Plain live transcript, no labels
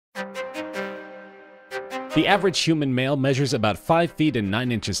The average human male measures about 5 feet and 9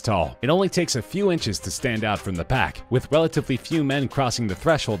 inches tall. It only takes a few inches to stand out from the pack, with relatively few men crossing the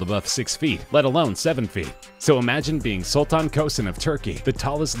threshold above 6 feet, let alone 7 feet. So imagine being Sultan Kosen of Turkey, the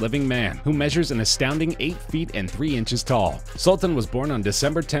tallest living man, who measures an astounding 8 feet and 3 inches tall. Sultan was born on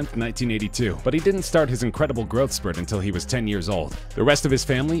December 10, 1982, but he didn't start his incredible growth spurt until he was 10 years old. The rest of his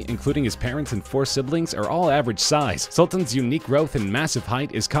family, including his parents and 4 siblings, are all average size. Sultan's unique growth and massive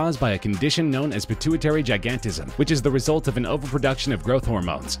height is caused by a condition known as pituitary gigantism, which is the result of an overproduction of growth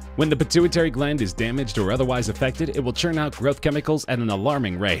hormones. When the pituitary gland is damaged or otherwise affected, it will churn out growth chemicals at an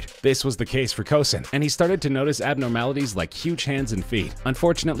alarming rate. This was the case for Kosen, and he started to notice abnormalities like huge hands and feet.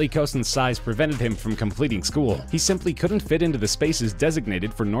 Unfortunately, Kosen's size prevented him from completing school. He simply couldn't fit into the spaces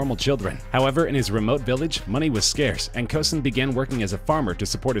designated for normal children. However, in his remote village, money was scarce, and Kosen began working as a farmer to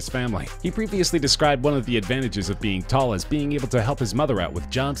support his family. He previously described one of the advantages of being tall as being able to help his mother out with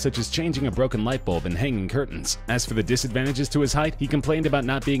jobs such as changing a broken light bulb and hanging curtains. As for the disadvantages to his height, he complained about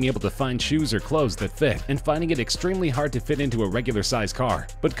not being able to find shoes or clothes that fit, and finding it extremely hard to fit into a regular-sized car.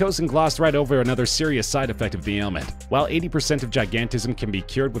 But Kosen glossed right over another serious side effect of the ailment. While 80% of gigantism can be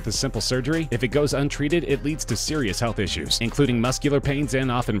cured with a simple surgery, if it goes untreated, it leads to serious health issues, including muscular pains and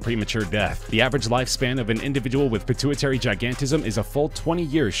often premature death. The average lifespan of an individual with pituitary gigantism is a full 20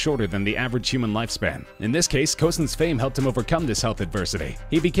 years shorter than the average human lifespan. In this case, Kosen's fame helped him overcome this health adversity.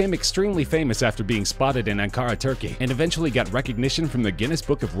 He became extremely famous after being spotted in Ankara, Turkey, and eventually got recognition from the Guinness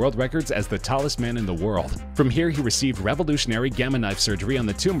Book of World Records as the tallest man in the world. From here, he received revolutionary gamma knife surgery on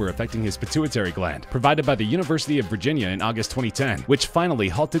the tumor affecting his pituitary gland, provided by the University of Virginia in August 2010, which finally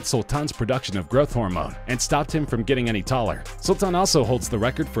halted Sultan's production of growth hormone and stopped him from getting any taller. Sultan also holds the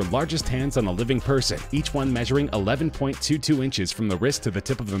record for largest hands on a living person, each one measuring 11.22 inches from the wrist to the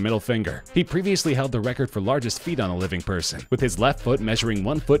tip of the middle finger. He previously held the record for largest feet on a living person, with his left foot measuring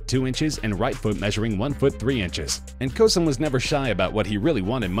 1 foot 2 inches and right foot measuring 1 foot 3 inches. And Kosen was never shy about what he really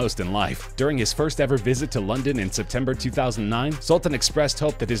wanted most in life. During his first ever visit to London in September 2009, Sultan expressed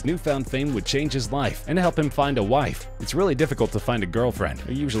hope that his newfound fame would change his life and help him find a wife. "It's really difficult to find a girlfriend.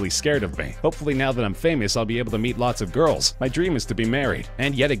 They're usually scared of me. Hopefully now that I'm famous, I'll be able to meet lots of girls. My dream is to be married."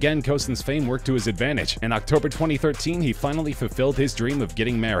 And yet again, Kosen's fame worked to his advantage. In October 2013, he finally fulfilled his dream of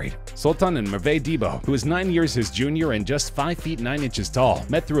getting married. Sultan and Merve Debo, who is 9 years his junior and just 5 feet 9 inches tall,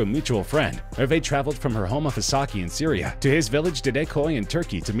 met through a mutual friend. Merve traveled from her home of Hasaki in Syria to his village Dedekoy in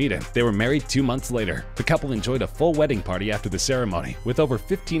Turkey to meet him. They were married 2 months later. The couple enjoyed a full wedding party after the ceremony, with over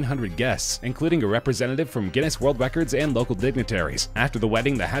 1,500 guests, including a representative from Guinness World Records and local dignitaries. After the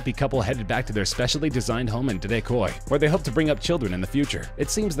wedding, the happy couple headed back to their specially designed home in Dedekoy, where they hope to bring up children in the future. It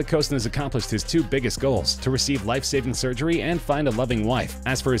seems that Kosen has accomplished his 2 biggest goals, to receive life-saving surgery and find a loving wife.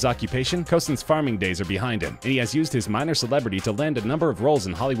 As for his occupation, Kosen's farming days are behind him, and he has used his minor celebrity to land a number of roles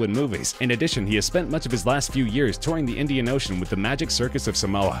in Hollywood movies. In addition, he has spent much of his last few years touring the Indian Ocean with the Magic Circus of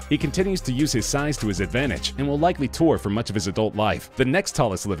Samoa. He continues to use his size to his advantage, and will likely tour for much of his adult life. The next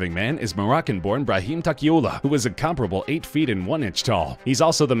tallest living man is Moroccan-born Brahim Takioula, who is a comparable 8 feet and 1 inch tall. He's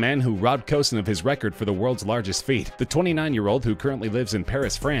also the man who robbed Kosen of his record for the world's largest feet. The 29-year-old, who currently lives in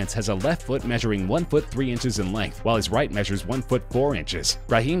Paris, France, has a left foot measuring 1 foot 3 inches in length, while his right measures 1 foot 4 inches.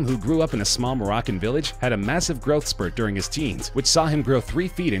 Brahim, who grew up in a small Moroccan village, had a massive growth spurt during his teens, which saw him grow 3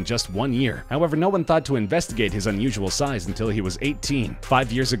 feet in just 1 year. However, no one thought to investigate his unusual size until he was 18.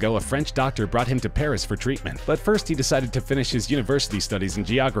 5 years ago, a French doctor brought him to Paris for treatment, but first he decided to finish his university studies in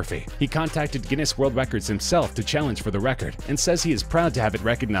geography. He contacted Guinness World Records himself to challenge for the record, and says he is proud to have it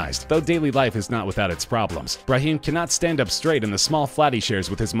recognized, though daily life is not without its problems. Brahim cannot stand up straight in the small flat he shares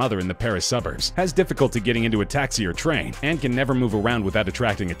with his mother in the Paris suburbs, has difficulty getting into a taxi or train, and can never move around without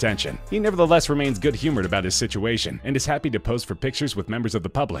attracting attention. He nevertheless remains good-humored about his situation, and is happy to pose for pictures with members of the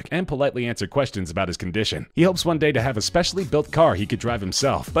public and politely answer questions about his condition. He hopes one day to have a specially built car he could drive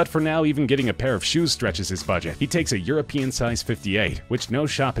himself, but for now, even getting a pair of shoes stretches his budget. He takes a European size 58, which no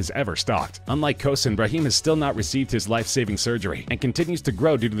shop has ever stocked. Unlike Kosen, Brahim has still not received his life-saving surgery, and continues to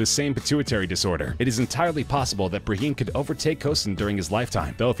grow due to the same pituitary disorder. It is entirely possible that Brahim could overtake Kosen during his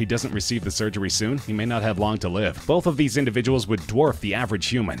lifetime, though if he doesn't receive the surgery soon, he may not have long to live. Both of these individuals would dwarf the average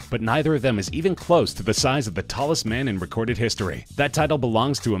human, but neither of them is even close to the size of the tallest man in recorded history. That title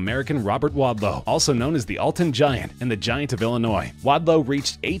belongs to American Robert Wadlow, also known as the Alton Giant and the Giant of Illinois. Wadlow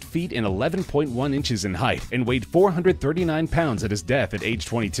reached 8 feet and 11.1 inches in height and weighed 439 pounds at his death at age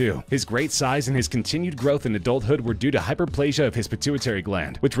 22. His great size and his continued growth in adulthood were due to hyperplasia of his pituitary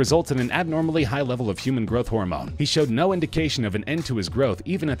gland, which results in an abnormally high level of human growth hormone. He showed no indication of an end to his growth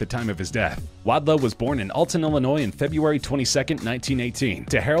even at the time of his death. Wadlow was born in Alton, Illinois on February 22, 1918,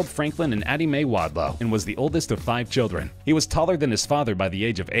 to Harold Franklin and Addie Mae Wadlow, and was the oldest of 5 children. He was taller than his father by the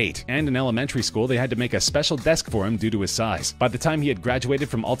age of 8, and in elementary elementary school, they had to make a special desk for him due to his size. By the time he had graduated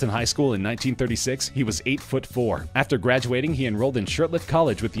from Alton High School in 1936, he was 8'4". After graduating, he enrolled in Shurtleff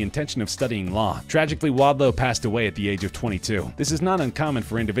College with the intention of studying law. Tragically, Wadlow passed away at the age of 22. This is not uncommon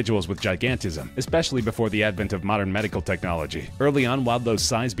for individuals with gigantism, especially before the advent of modern medical technology. Early on, Wadlow's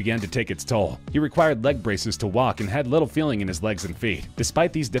size began to take its toll. He required leg braces to walk and had little feeling in his legs and feet.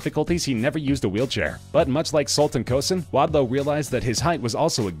 Despite these difficulties, he never used a wheelchair. But much like Sultan Kosen, Wadlow realized that his height was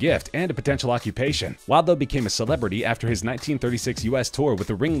also a gift and a potential occupation. Wadlow became a celebrity after his 1936 U.S. tour with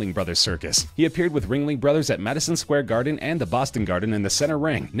the Ringling Brothers Circus. He appeared with Ringling Brothers at Madison Square Garden and the Boston Garden in the center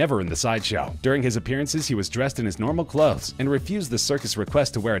ring, never in the sideshow. During his appearances, he was dressed in his normal clothes and refused the circus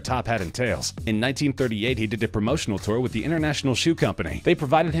request to wear a top hat and tails. In 1938, he did a promotional tour with the International Shoe Company. They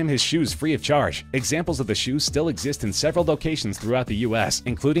provided him his shoes free of charge. Examples of the shoes still exist in several locations throughout the U.S.,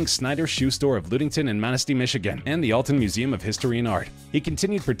 including Snyder's Shoe Store of Ludington and Manistee, Michigan, and the Alton Museum of History and Art. He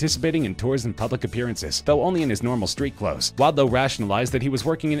continued participating in tours and public appearances, though only in his normal street clothes. Wadlow rationalized that he was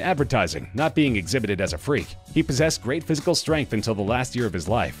working in advertising, not being exhibited as a freak. He possessed great physical strength until the last year of his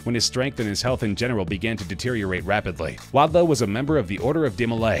life, when his strength and his health in general began to deteriorate rapidly. Wadlow was a member of the Order of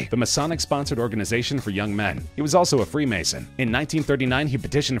Demolay, the Masonic-sponsored organization for young men. He was also a Freemason. In 1939, he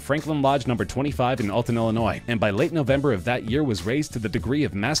petitioned Franklin Lodge No. 25 in Alton, Illinois, and by late November of that year was raised to the degree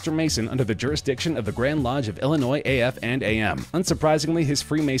of Master Mason under the jurisdiction of the Grand Lodge of Illinois AF and AM. Unsurprisingly, his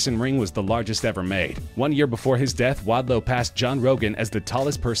Freemason ring was the largest ever made. 1 year before his death, Wadlow passed John Rogan as the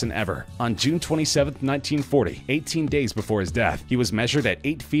tallest person ever. On June 27, 1940, 18 days before his death, he was measured at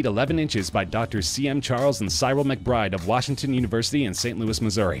 8 feet 11 inches by Drs. C.M. Charles and Cyril McBride of Washington University in St. Louis,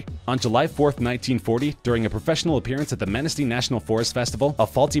 Missouri. On July 4, 1940, during a professional appearance at the Manistee National Forest Festival, a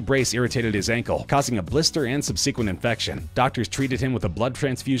faulty brace irritated his ankle, causing a blister and subsequent infection. Doctors treated him with a blood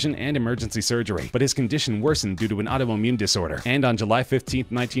transfusion and emergency surgery, but his condition worsened due to an autoimmune disorder. And on July 15,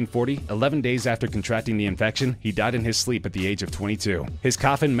 1940, 11 days after contracting the infection, he died in his sleep at the age of 22. His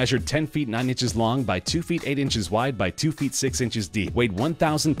coffin measured 10 feet 9 inches long by 2 feet 8 inches wide by 2 feet 6 inches deep, weighed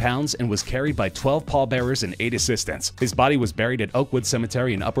 1,000 pounds, and was carried by 12 pallbearers and 8 assistants. His body was buried at Oakwood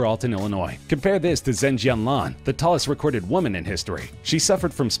Cemetery in Upper Alton, Illinois. Compare this to Zhen Jianlan, the tallest recorded woman in history. She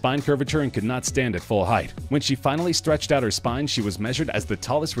suffered from spine curvature and could not stand at full height. When she finally stretched out her spine, she was measured as the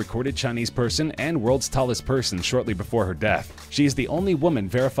tallest recorded Chinese person and world's tallest person shortly before her death. She is the only woman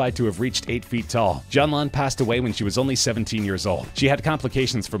verified to have reached 8 feet tall. Jianlan passed away when she was only 17 years old. She had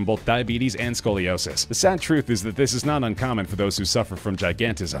complications from both diabetes and scoliosis. The sad truth is that this is not uncommon for those who suffer from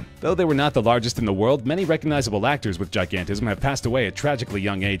gigantism. Though they were not the largest in the world, many recognizable actors with gigantism have passed away at tragically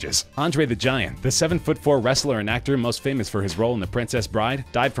young ages. Andre the Giant, the 7'4" wrestler and actor most famous for his role in The Princess Bride,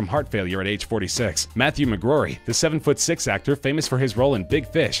 died from heart failure at age 46. Matthew McGrory, the 7'6" actor famous for his role in Big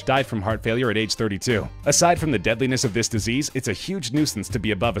Fish, died from heart failure at age 32. Aside from the deadliness of this disease, it's a huge nuisance to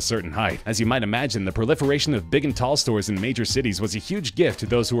be above a certain height. As you might imagine, the proliferation of big and tall stores in major cities was a huge gift to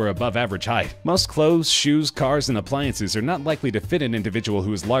those who are above average height. Most clothes, shoes, cars, and appliances are not likely to fit an individual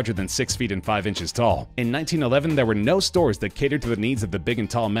who is larger than 6 feet and 5 inches tall. In 1911, there were no stores that catered to the needs of the big and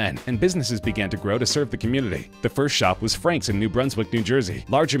tall men, and businesses began to grow to serve the community. The first shop was Frank's in New Brunswick, New Jersey.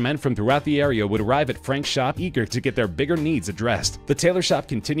 Larger men from throughout the area would arrive at Frank's shop eager to get their bigger needs addressed. The tailor shop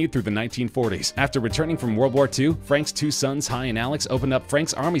continued through the 1940s. After returning from World War II, Frank's two sons, Hy and Alex, opened up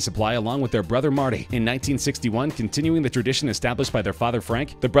Frank's Army Supply along with their brother Marty. In 1961, continuing the tradition established by their father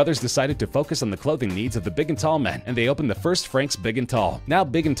Frank, the brothers decided to focus on the clothing needs of the big and tall men, and they opened the first Frank's Big and Tall. Now,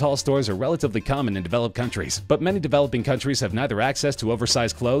 big and tall stores are relatively common in developed countries, but many developing countries have neither access to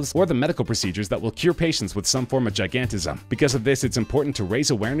oversized clothes or the medical procedures that will cure patients with some form of gigantism. Because of this, it's important to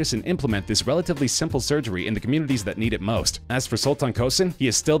raise awareness and implement this relatively simple surgery in the communities that need it most. As for Sultan Kosen, he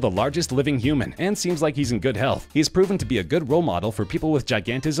is still the largest living human and seems like he's in good health. He has proven to be a good role model for people with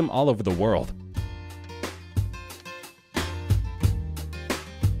gigantism all over the world.